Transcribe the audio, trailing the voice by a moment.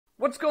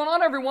What's going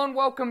on, everyone?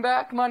 Welcome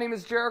back. My name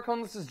is Jericho,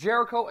 and this is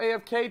Jericho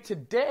AFK.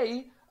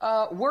 Today,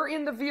 we're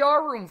in the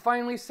VR room,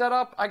 finally set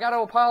up. I gotta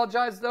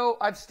apologize, though.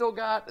 I've still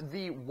got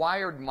the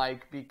wired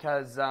mic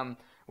because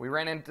we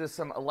ran into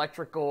some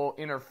electrical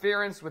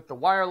interference with the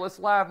wireless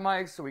lav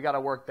mic, so we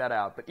gotta work that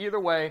out. But either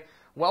way,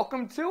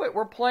 welcome to it.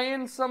 We're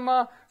playing some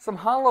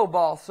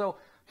Holoball. So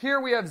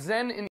here we have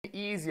Zen and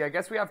Easy. I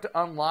guess we have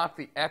to unlock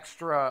the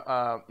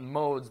extra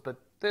modes, but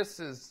this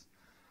is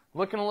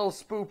looking a little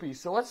spoopy.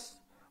 So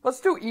Let's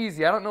do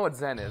Easy. I don't know what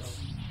Zen is.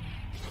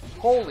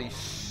 Holy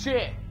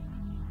shit.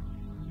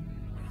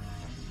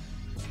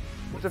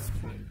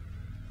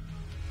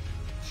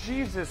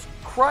 Jesus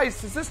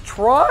Christ, is this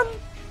Tron?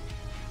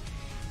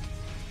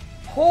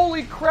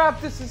 Holy crap,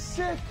 this is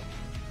sick.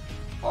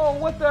 Oh,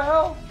 what the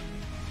hell?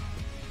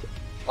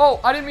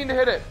 Oh, I didn't mean to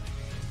hit it.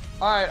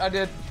 Alright, I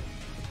did.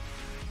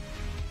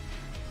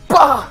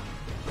 Bah!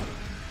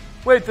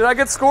 Wait, did I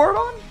get scored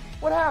on?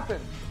 What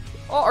happened?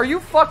 Oh, are you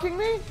fucking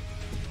me?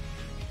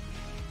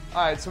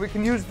 Alright, so we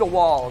can use the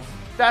walls.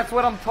 That's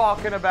what I'm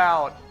talking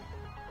about.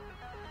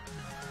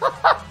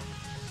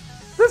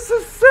 This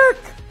is sick!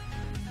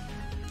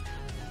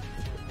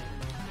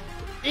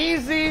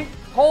 Easy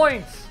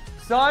points,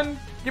 son.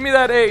 Give me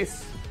that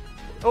ace.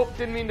 Oh,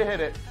 didn't mean to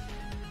hit it.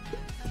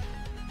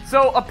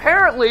 So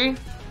apparently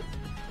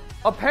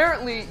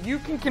you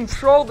can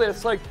control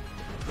this. Like,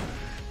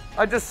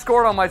 I just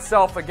scored on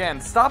myself again.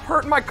 Stop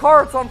hurting my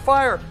car, it's on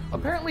fire.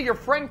 Apparently your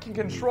friend can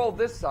control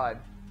this side.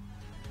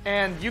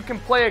 And you can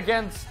play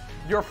against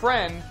your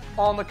friend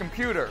on the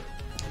computer.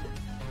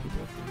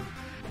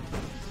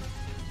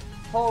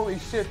 Holy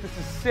shit, this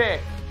is sick.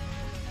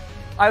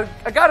 I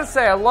gotta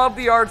say, I love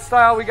the art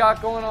style we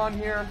got going on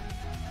here.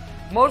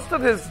 Most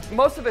of his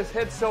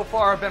hits so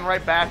far have been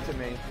right back to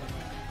me.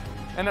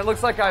 And it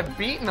looks like I've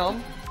beaten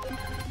him.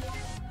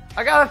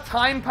 I got a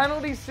time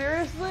penalty,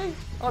 seriously?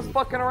 I was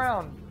fucking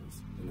around.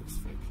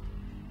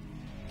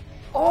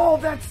 Oh,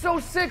 that's so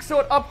sick.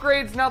 So it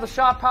upgrades, now the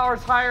shot power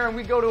is higher and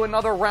we go to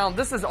another round.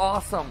 This is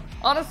awesome.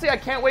 Honestly, I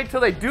can't wait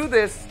till they do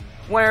this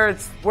where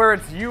it's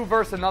you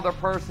versus another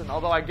person.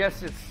 Although I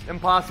guess it's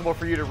impossible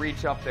for you to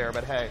reach up there,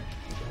 but hey.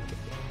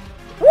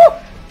 Woo!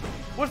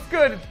 What's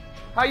good?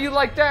 How you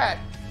like that?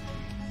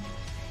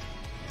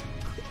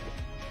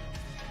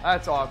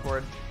 That's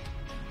awkward.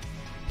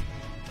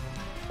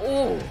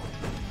 Oh,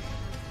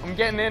 I'm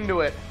getting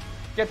into it.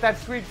 Get that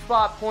sweet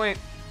spot point.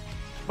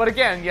 But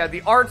again, yeah,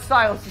 the art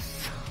style is just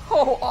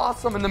so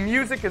awesome, and the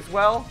music as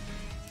well.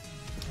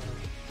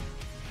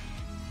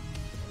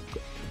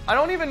 I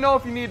don't even know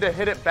if you need to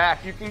hit it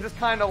back. You can just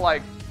kind of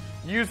like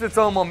use its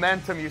own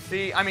momentum, you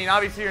see. I mean,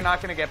 obviously you're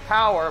not going to get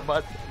power,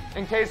 but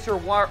in case you're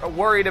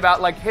worried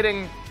about like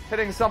hitting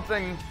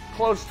something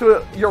close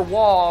to your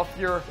wall, if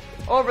you're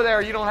over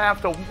there, you don't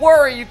have to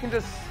worry. You can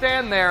just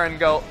stand there and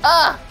go,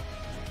 ah!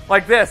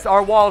 Like this.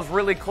 Our wall is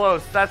really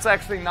close. That's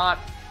actually not...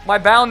 My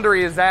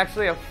boundary is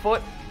actually a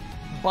foot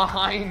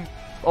behind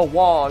a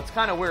wall. It's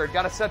kind of weird.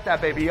 Gotta set that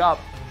baby up.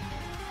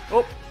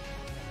 Oh.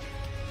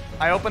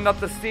 I opened up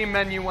the Steam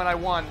menu when I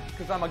won,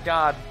 because I'm a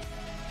god.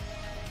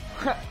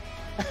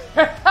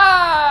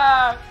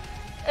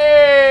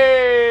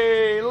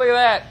 Hey! Look at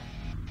that.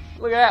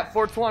 Look at that.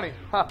 420.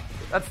 Huh.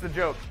 That's the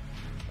joke.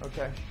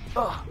 Okay.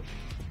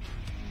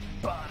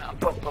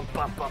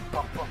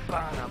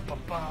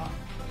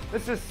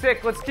 This is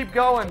sick. Let's keep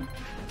going.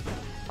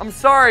 I'm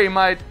sorry,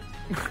 my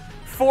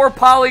 4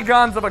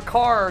 polygons of a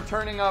car are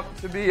turning up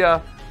to be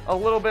a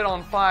little bit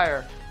on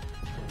fire.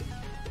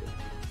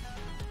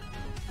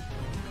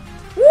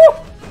 Woo!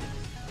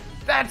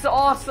 That's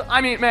awesome.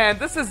 I mean, man,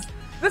 this is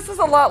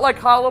a lot like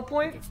Hollow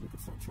Point,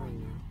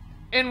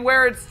 in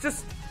where it's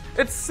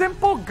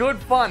simple, good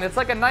fun. It's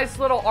like a nice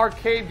little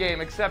arcade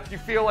game, except you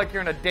feel like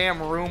you're in a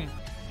damn room.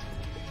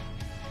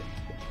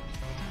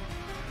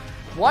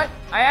 What?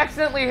 I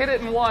accidentally hit it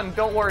in 1.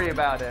 Don't worry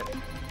about it.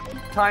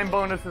 Time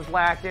bonus is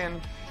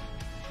lacking.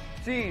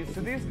 Jeez, so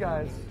these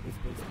guys...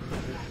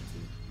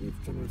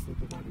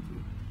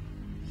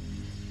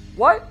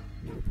 What?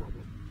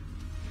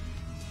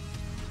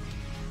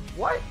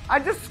 What? I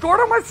just scored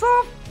on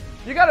myself?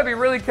 You gotta be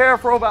really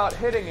careful about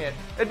hitting it.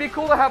 It'd be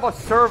cool to have a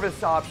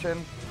service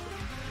option.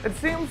 It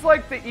seems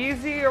like the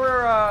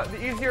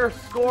easier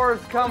scores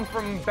come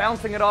from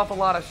bouncing it off a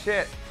lot of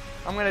shit.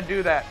 I'm gonna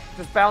do that.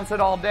 Just bounce it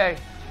all day.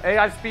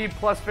 AI speed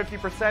plus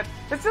 50%.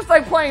 It's just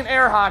like playing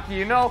air hockey,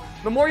 you know?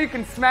 The more you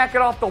can smack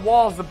it off the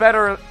walls, the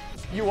better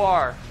you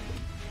are.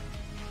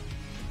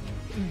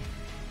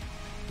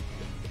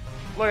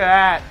 Look at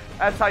that.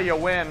 That's how you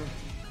win.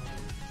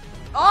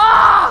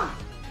 Ah!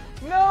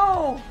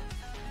 No!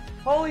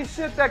 Holy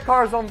shit, that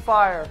car's on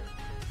fire.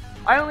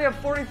 I only have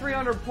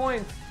 4,300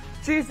 points.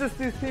 Jesus,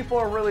 these people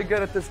are really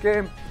good at this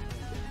game.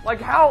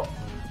 Like, how?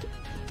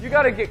 You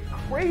gotta get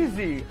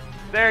crazy.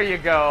 There you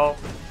go.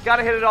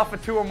 Gotta hit it off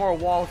of 2 or more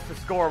walls to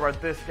score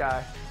with this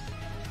guy.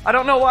 I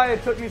don't know why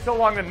it took me so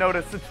long to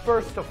notice. It's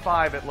first to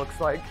 5, it looks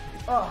like.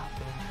 Ugh.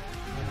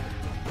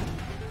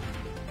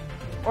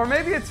 Or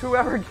maybe it's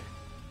whoever...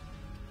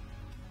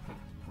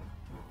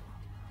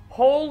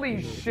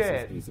 Holy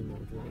shit.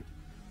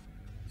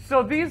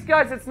 So these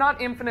guys, it's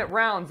not infinite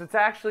rounds. It's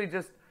actually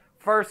just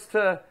first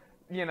to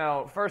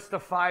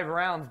 5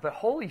 rounds. But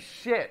holy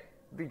shit,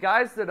 the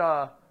guys that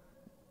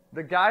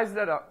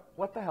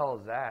what the hell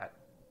is that?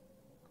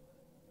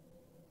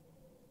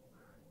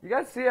 You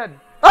guys see it?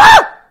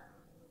 Ah!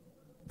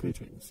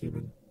 Greetings,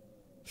 human.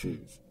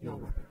 Choose your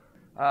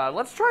weapon.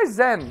 Let's try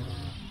Zen.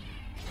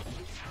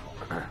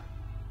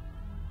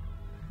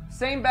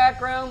 Same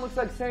background, looks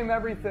like same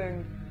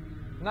everything.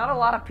 Not a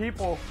lot of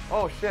people.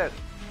 Oh shit.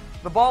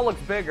 The ball looks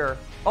bigger.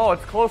 Oh,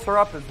 it's closer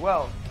up as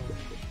well.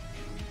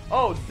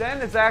 Oh,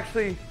 Zen is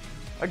actually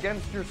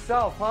against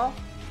yourself, huh?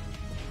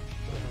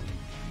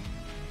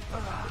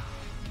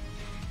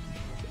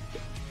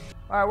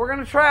 Alright, we're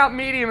gonna try out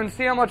medium and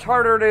see how much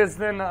harder it is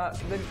than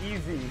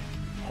easy.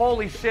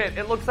 Holy shit,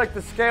 it looks like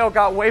the scale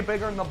got way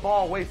bigger and the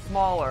ball way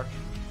smaller.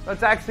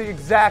 That's actually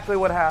exactly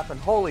what happened.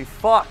 Holy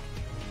fuck.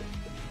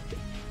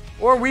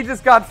 Or we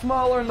just got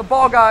smaller and the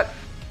ball got...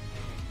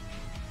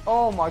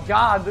 Oh my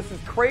god, this is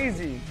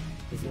crazy.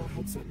 Is your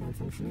headset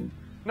malfunctioning?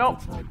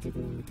 Nope. Try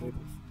jiggling the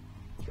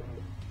cables.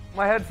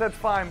 My headset's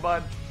fine,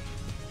 bud.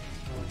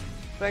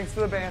 Thanks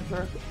for the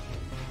banter.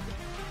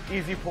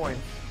 Easy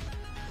points.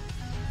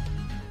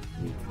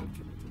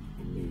 Recalculated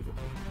immediately.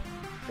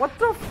 What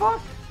the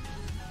fuck?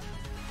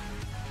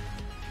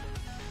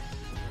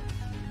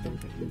 Don't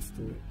get used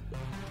to it.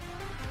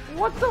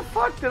 What the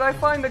fuck? Did I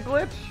find a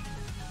glitch?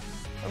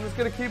 I'm just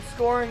gonna keep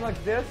scoring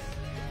like this?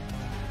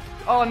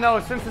 Oh no,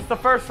 since it's the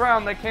first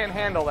round, they can't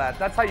handle that.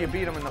 That's how you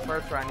beat them in the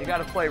first round. You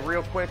gotta play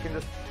real quick and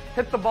just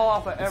hit the ball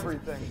off of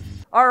everything.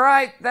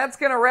 Alright, that's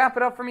gonna wrap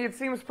it up for me. It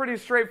seems pretty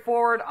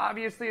straightforward.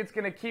 Obviously, it's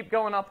gonna keep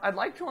going up. I'd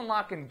like to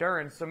unlock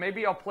endurance, so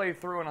maybe I'll play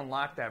through and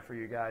unlock that for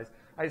you guys.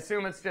 I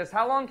assume it's just,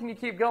 how long can you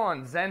keep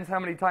going? Zen's, how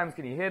many times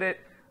can you hit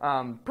it?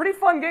 Pretty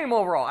fun game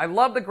overall. I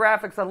love the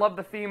graphics. I love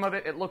the theme of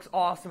it. It looks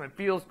awesome. It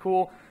feels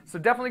cool. So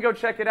definitely go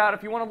check it out.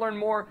 If you want to learn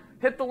more,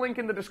 hit the link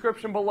in the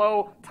description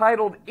below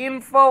titled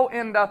Info,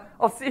 and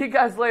I'll see you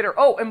guys later.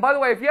 Oh, and by the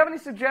way, if you have any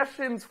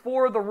suggestions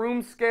for the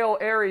room scale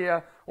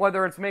area,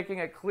 whether it's making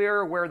it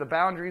clearer where the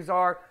boundaries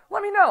are,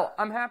 let me know.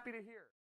 I'm happy to hear.